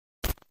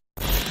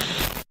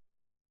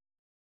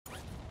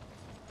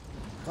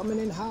Coming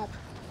in hot.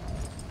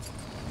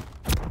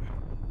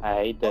 I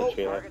hate that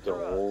you have to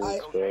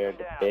hold square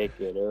to pick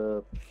it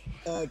up.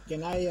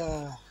 Can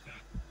I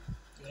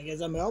get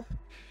some help?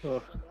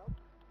 Oh,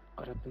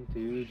 what happened to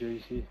you,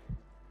 JC?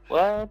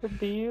 What happened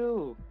to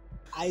you?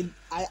 I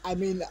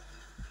mean,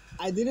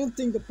 I didn't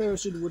think the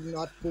parachute would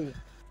not pull.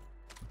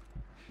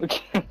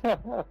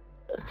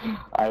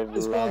 I've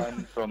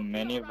learned from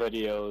many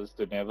videos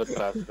to never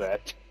trust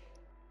that.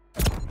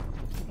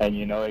 And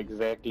you know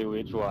exactly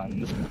which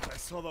ones. I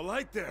saw the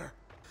light there.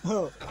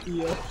 Oh,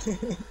 yeah.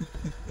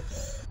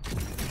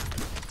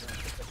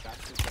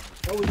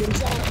 Oh, we're getting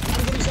shot at.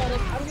 I'm getting shot at.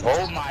 I'm getting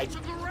Oh shot my!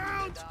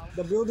 at.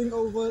 The building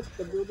over.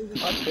 The building.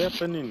 What's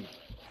happening?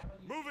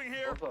 Moving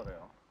here.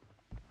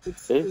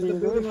 It's the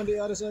building on the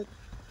other side.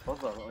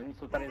 Pozor, oni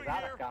sú tady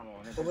záda, kámo.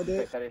 Oni Over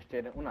there. tady ešte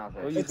jeden u nás.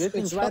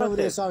 It's right over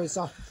there. Sorry.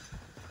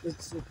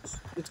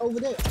 It's over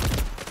there.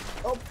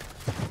 Oh.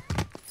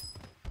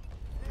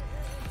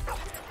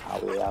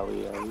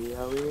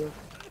 Owie.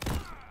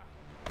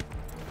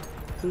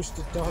 Push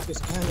the dog is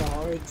kinda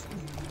hard.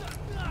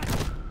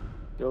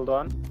 Hold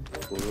on.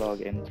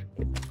 Log in.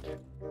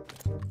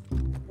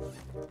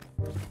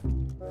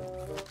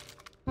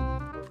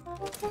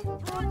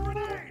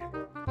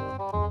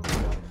 How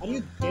do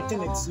you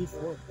detonate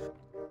C4?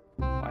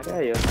 Why do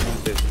I use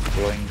this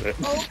glowing grip?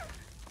 Oh!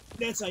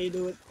 That's how you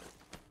do it.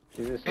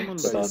 Is there someone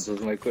That by answers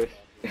my question.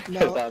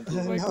 No, That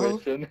answers my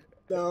question.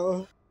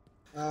 No.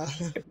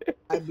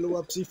 I blew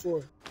up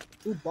C4.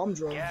 Ooh, bomb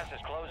drone. Gas is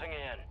closing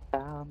in.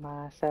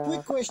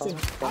 Quick question.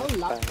 How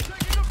loud? Taking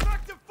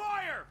effective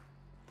fire.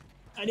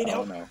 I need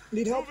help. No.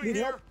 Need help. Moving Need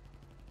here. help.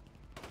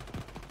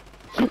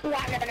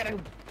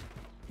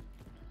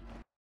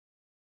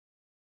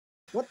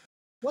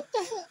 What the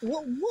heck?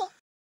 What?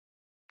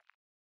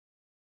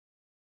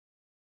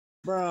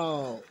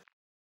 Bro.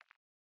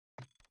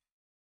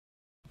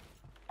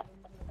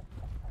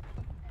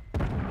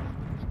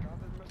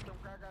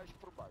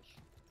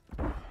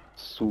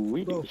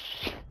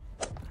 Swedish.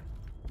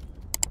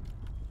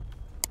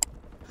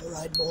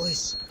 Alright,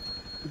 boys.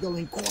 We're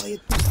going quiet.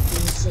 Going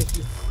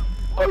safely.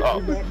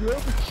 Oh.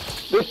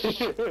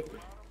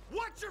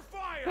 Watch your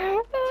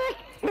fire.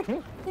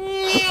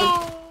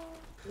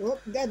 Oh,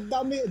 that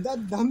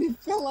dummy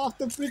fell off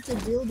the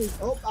freaking building.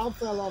 Oh, I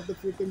fell off the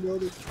freaking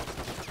building.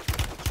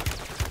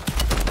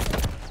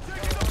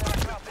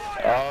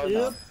 Oh, no.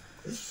 Yep.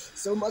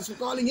 So much for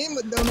calling him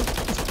a dummy.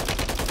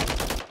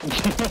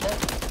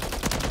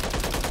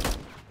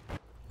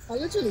 I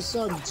literally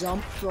saw him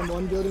jump from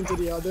one building to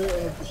the other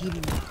and he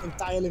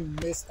entirely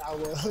missed our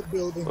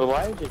building. But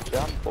why did you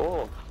jump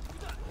off?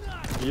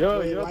 Wait, Yeah,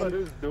 why but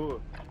did- it's door.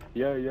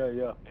 Yeah. This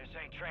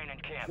ain't training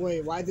camp.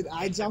 Wait, why did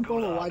I jump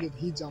off or why did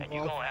he jump And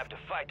you're off? gonna have to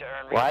fight to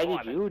earn Why did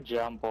redeployment. you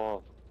jump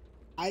off?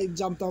 I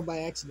jumped off by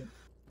accident.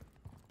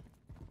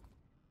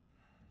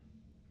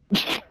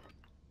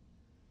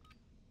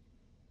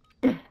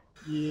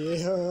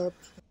 Yep.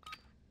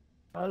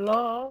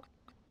 Hello?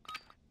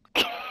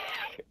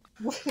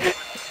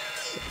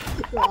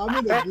 Well, I'm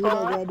in the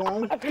gulag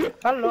right now.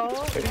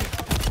 Hello?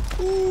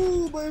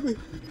 Ooh, baby.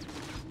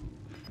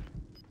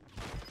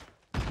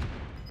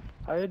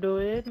 How you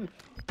doing?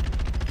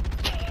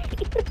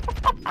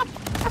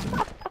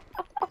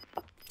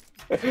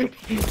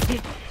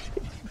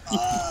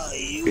 Oh,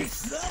 you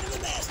son of a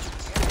bastard.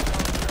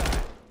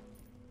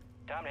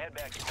 Time to head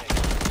back to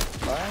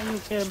base. Why are you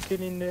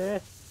camping in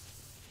there?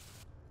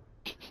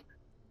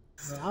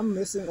 I'm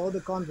missing all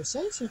the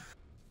conversation.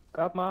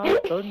 Come on,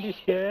 don't be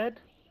scared.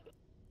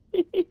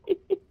 Gas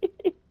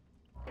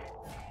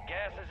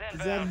is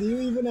Zach, inbound. do you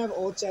even have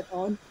all chat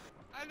on?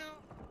 I know.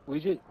 We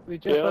just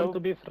Yeah. want to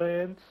be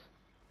friends.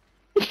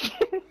 We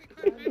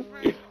could be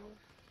friends.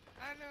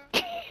 I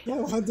know.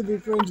 I want to be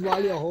friends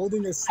while you're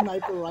holding a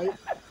sniper rifle.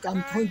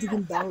 I'm pointing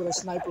him down with a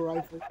sniper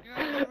rifle. You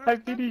have a I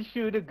rifle? didn't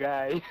shoot a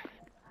guy.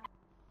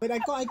 But I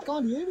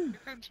can't hear him. You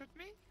can shoot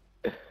me?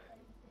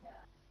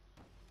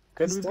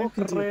 Can He's we be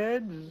talking to you.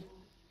 friends?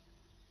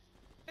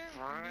 Yeah, we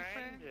can be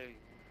friends.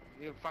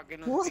 You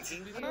fucking What? speak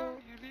English? No,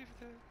 you leave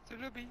the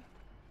lobby.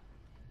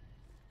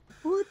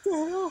 What the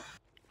hell?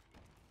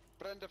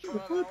 Prende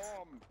What?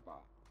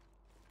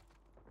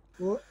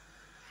 What?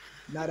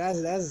 Now that's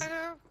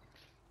Hello.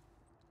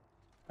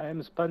 I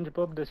am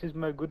SpongeBob. This is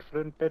my good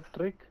friend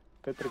Patrick.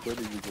 Patrick, where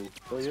did you go?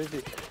 Oh, yes.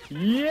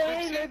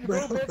 Yay!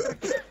 Let's go,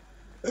 Patrick.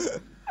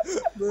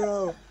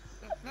 bro.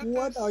 Not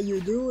What us. are you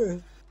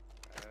doing?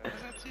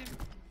 That's him.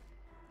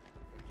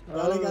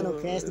 Well, I got no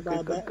cash to buy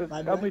okay, back. Buy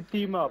Can back. we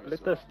team up?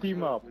 Let us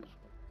team up.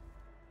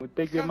 We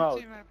take them Can't out.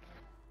 team up.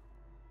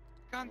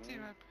 Can't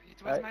team up.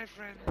 It was my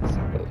friend.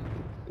 Sorry.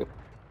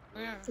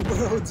 Yeah.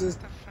 Bro,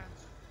 just Tough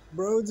friends.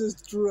 bro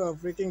just threw a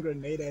freaking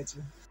grenade at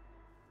you.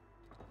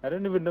 I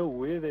don't even know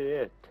where they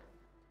at.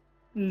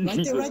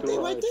 Right there, right there,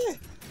 right there.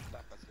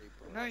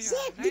 No, you're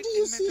Zach, 19 did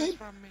you see meters him?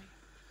 from me.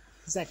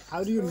 Zach,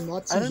 how do you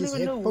not I see don't his even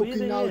head know where poking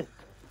they out? at.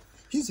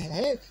 His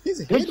head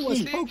was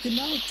See? poking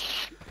out.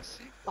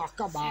 See? Oh,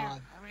 come Here,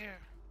 on. I'm here.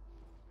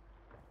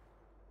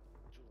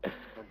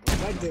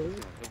 Right there.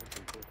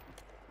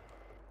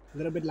 A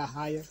little bit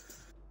higher.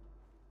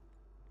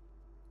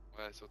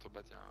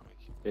 s'auto-battre, y'a un mec.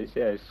 They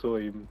say I saw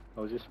him.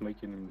 I was just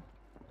making him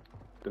a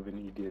bit of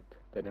an idiot.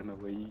 I don't know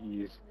where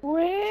he is.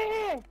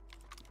 Where?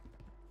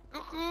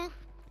 Coucou!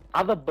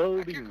 Other Ah,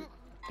 building. coucou!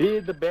 There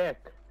in the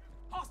back.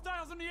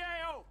 Hostiles in the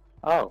AO!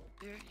 Oh.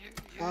 You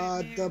The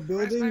where's my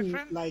building,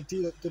 friend? like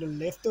to the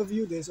left of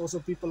you, there's also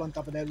people on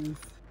top of that roof.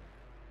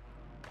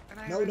 Can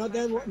I No, raise not my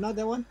that one. friend? Not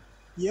that one.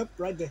 Yep,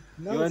 right there.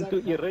 No, You want Zach. to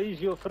erase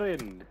your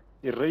friend?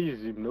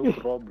 Erase him, no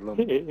problem.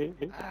 I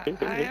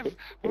have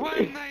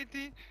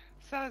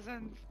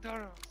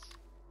 $190,000.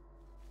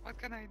 What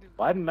can I do?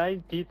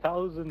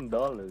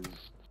 $190,000.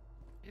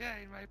 Yeah,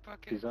 in my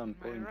pocket, He's on in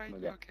my point, right my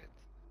guy. pocket.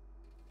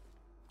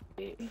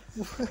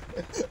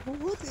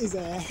 What is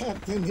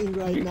happening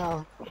right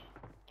now?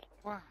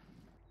 Wow.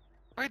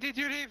 Why did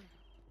you leave?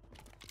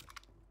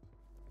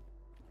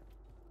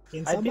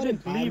 Can I somebody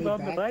didn't buy leave, me I'm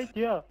back? right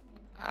here.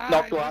 Ah,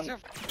 Knocked it was one. your...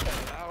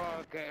 Oh,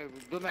 okay,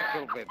 do not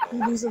kill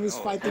people. Yusuf was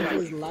fighting for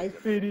his life.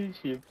 Finish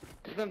him.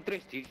 Sunt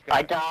tristes,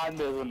 I can't,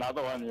 there's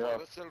another one here.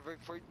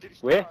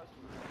 Where?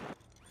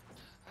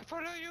 I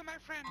follow you, my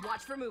friend.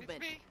 Watch for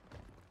movement. It's me.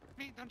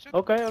 Me, don't shoot.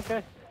 Okay,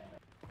 okay.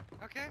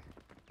 Okay?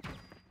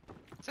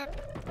 What's up?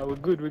 Oh, we're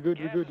good, we're good,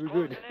 we're good, we're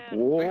good. We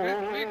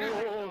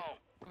good.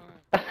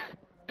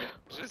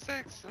 Je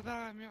sais que c'est dans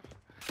la mur.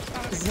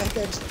 Zach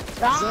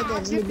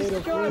actually made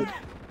a point.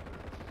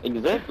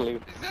 Exactly.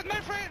 Is that my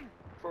friend?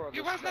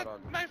 He was not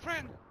my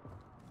friend.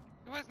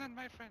 He was not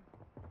my friend.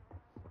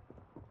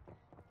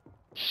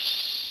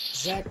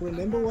 Zach,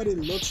 remember what it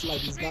looks like.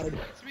 He's got a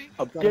It's me.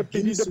 I'm got a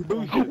camping in ghillie the suit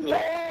on. bushes.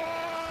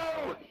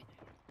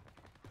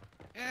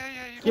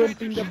 Yeah, you try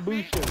Camping to the shoot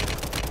me. bushes.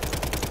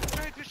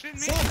 Try to shoot me.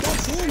 Zach,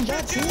 that's him.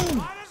 That's him.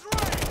 On his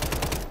right!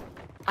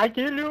 I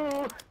kill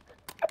you.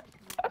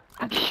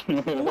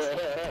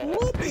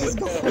 What is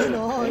going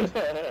on?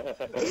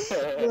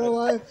 Bro,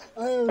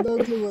 I have no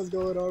clue what's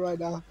going on right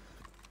now.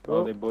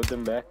 Oh, they brought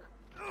them back.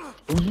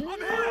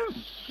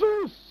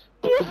 Jesus!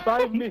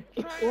 Revive me!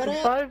 What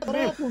Revive me!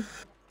 happened?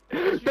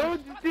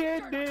 Don't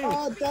stand there!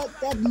 Oh, that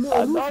I'm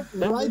roof not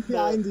right standing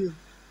behind you.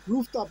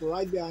 Rooftop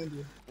right behind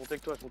you. Mon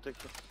take-toi, mon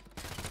take-toi.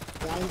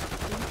 Behind.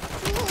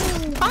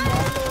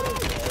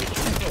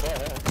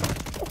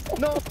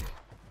 No!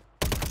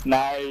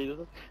 Nice.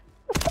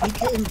 He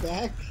came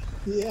back.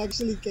 He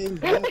actually came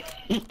back.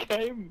 He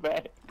came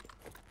back.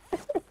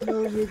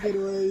 No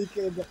freaking way, he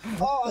came back.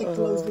 Oh, I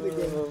closed it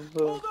again.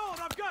 Hold on,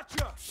 I've got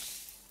you!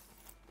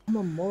 I'm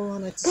a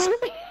moron.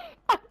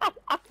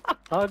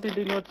 How did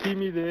they not see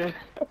me there?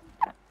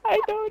 I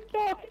don't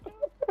know.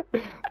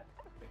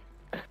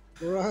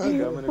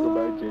 Run. I'm gonna go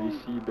buy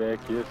JC back,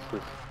 yes.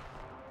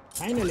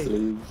 Finally,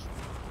 Please.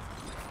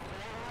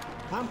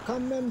 I'm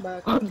coming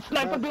back.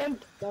 Sniper gun!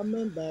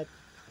 Coming back.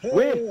 Hey,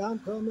 Where? I'm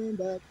coming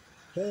back.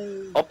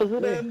 Hey.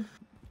 Opposite Where? end.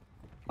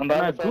 On the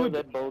Not other side of good.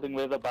 that building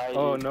where the buy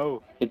Oh is.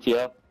 no. It's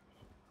here.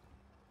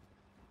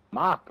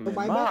 Mark, man,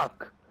 buy back?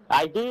 Mark!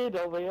 I did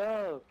over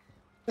here.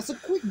 That's a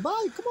quick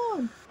buy. Come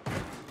on.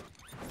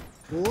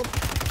 Whoop.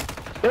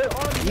 They're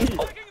on me!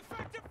 Taking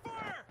effective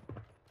fire!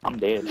 I'm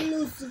dead.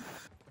 Lucy.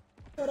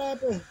 What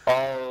happened?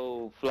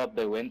 Oh, flop,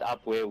 they went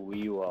up where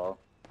we were.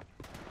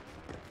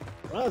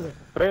 Brother.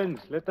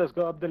 Friends, let us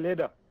go up the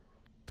ladder.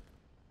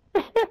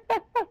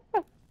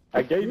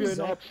 I gave you Who's an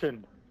that?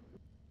 option.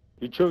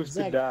 You chose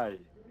to Zach. die.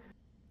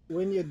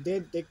 When you're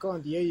dead, they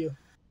can't hear you.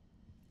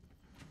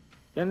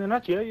 Can they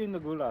not hear you in the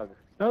gulag?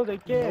 No, they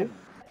can.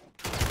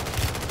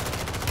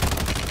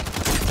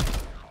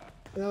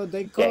 No,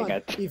 they Dang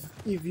can't. it.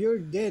 If you're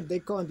dead, they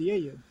can't hear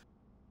you.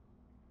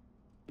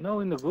 No,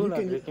 in the gulag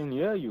can- they can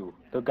hear you.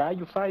 The guy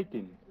you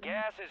fighting.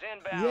 Gas is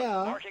inbound.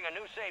 Yeah, Marking a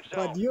new safe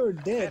zone. But you're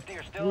dead, 50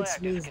 are still which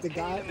active. means the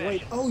Continue guy. the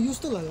Wait, mission. oh, you're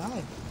still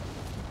alive.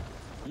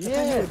 I Yeah.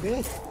 thought you were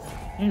dead.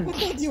 I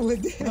thought you were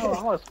dead. No,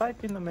 I was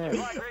fighting the man.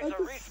 Supply crates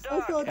are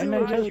restocked. thought And you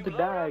then were chose dead. to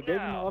die. I gave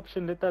him the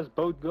option, let us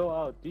both go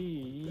out.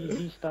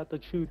 He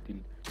started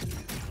shooting.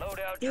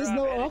 Loadout There's drop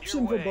no headed option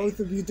your for way. both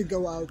of you to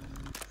go out.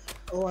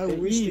 Oh, I There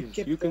wish they is.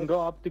 kept You can that.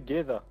 go up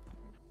together.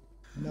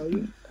 No,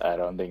 you. I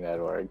don't think that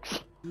works.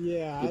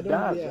 Yeah, I It don't.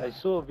 does. Yeah. I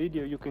saw a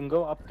video. You can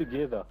go up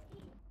together.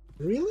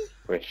 Really?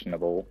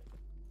 Questionable.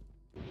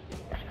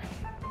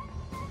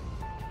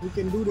 We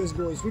can do this,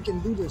 boys. We can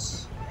do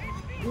this.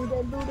 We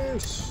can do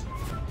this.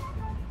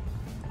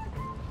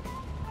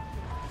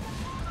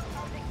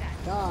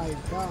 Die,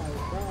 die,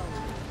 die.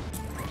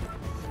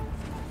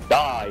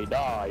 Die,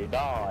 die,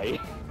 die.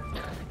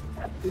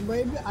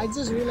 Maybe I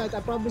just realized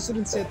I probably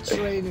shouldn't say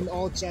train in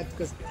all chat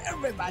because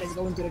everybody's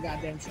going to the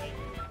goddamn train.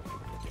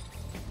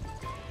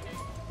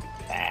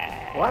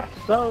 What's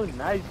so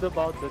nice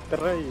about the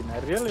train? I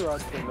really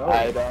want to know.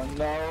 I don't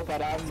know,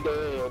 but I'm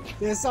dead.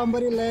 There's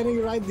somebody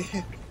landing right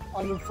there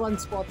on the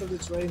front spot of the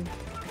train.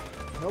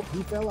 Nope,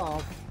 he fell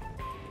off.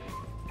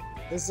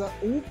 There's a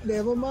oop,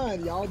 never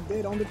mind. Y'all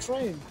dead on the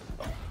train.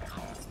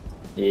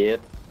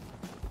 Yep.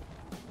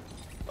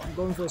 I'm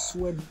going for a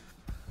swim.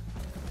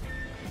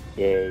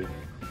 Yay.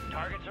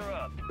 Targets are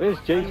up. Where's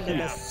JC?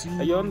 Let's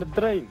Are you on the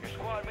train? Your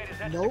squad mate is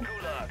at Nope. the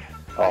gulag.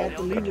 I had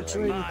to leave the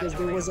train because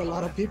there was a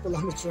lot of people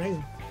on the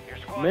train. Your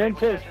squad Man mate was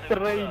says sent to the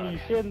train, gulag. he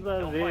sends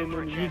us Don't fight in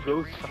for a and he chance to goes.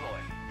 redeploy.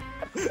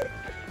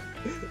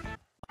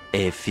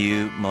 A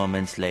few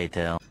moments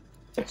later.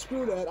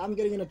 Screw that, I'm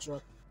getting in a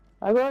truck.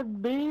 I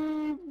got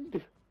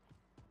beamed.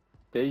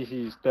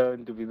 Daisy's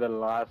turn to be the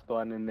last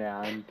one in the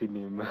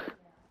anti-name.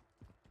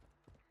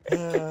 I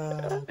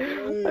Great.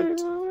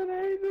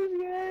 hate this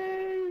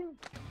game.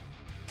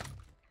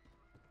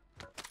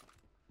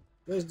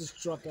 Where's this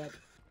truck at?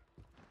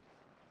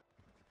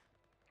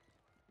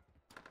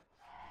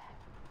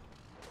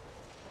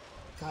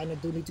 Kinda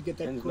do need to get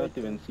that It's quick. not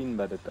even seen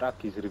by the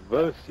truck, he's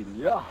reversing.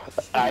 Yeah,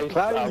 I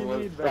finally was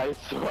made that.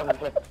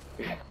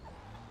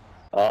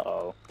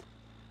 Uh-oh.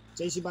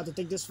 JC about to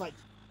take this fight.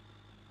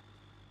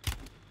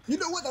 You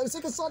know what? I was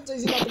taking shot.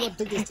 JC about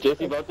to take this.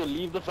 Jesse about to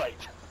leave the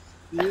fight.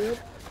 Yep.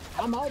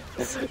 I'm out.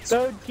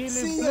 Don't kill him,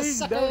 See ya, please.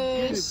 Don't kill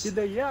him. suckers. Kill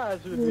the yes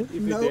if No, you did.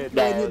 when No, you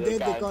they did, they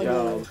can't, can't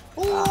no. do it.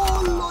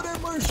 Oh, Lord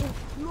have mercy.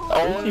 Lord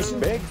have Oh, mercy. You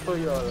beg for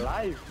your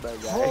life, my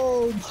guy.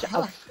 Oh,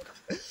 my.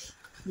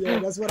 Yeah,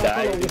 that's what I Died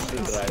call in the it.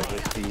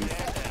 driver's seat.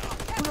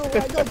 Bro,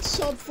 I got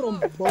shot from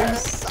both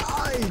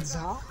sides.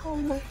 How?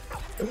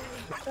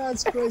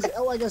 That's crazy.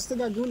 Oh, I still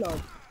got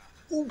gulag.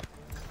 Ooh.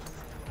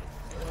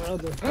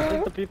 Brother. I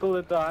think the people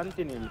that are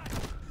hunting him.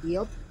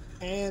 Yep.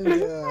 And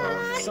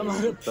some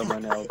other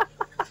Someone else.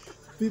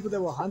 people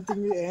that were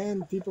hunting me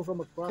and people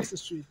from across the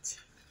street.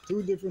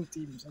 2 different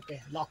teams.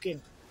 Okay, lock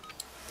in.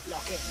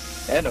 Lock in.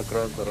 And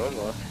across the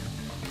road.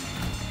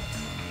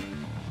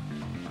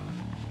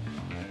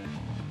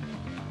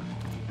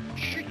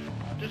 Shit!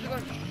 There's a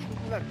gun.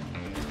 Shoot gun.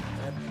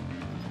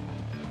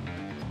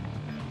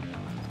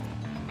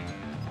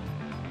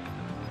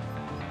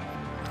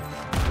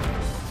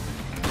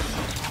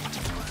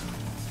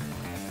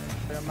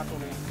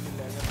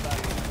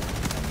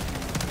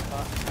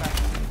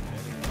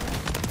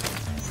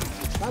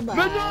 Bye bye.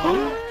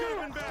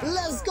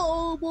 Let's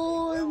go,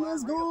 boys.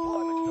 Let's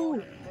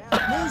go.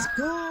 Let's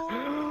go.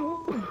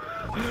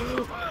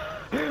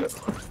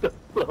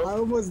 I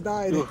almost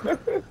died.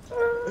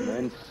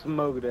 And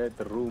smoke that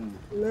room.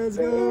 Let's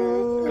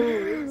go.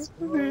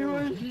 They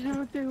were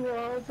shooting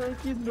while I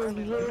taking the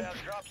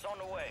Loadout drops on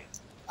the way.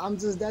 I'm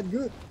just that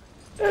good.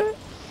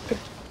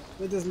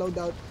 With this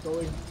loadout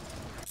going.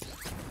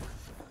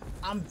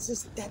 I'm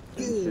just that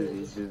good.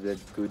 He's just that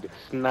good.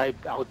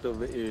 Sniped out of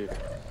the air.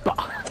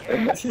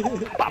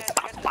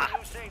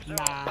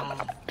 Nah.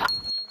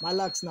 My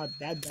luck's not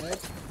that bad.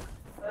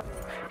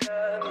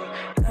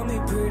 Tell me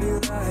pretty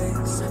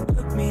lies,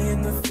 look me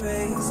in the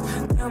face.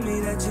 Tell me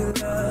that you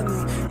love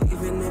me.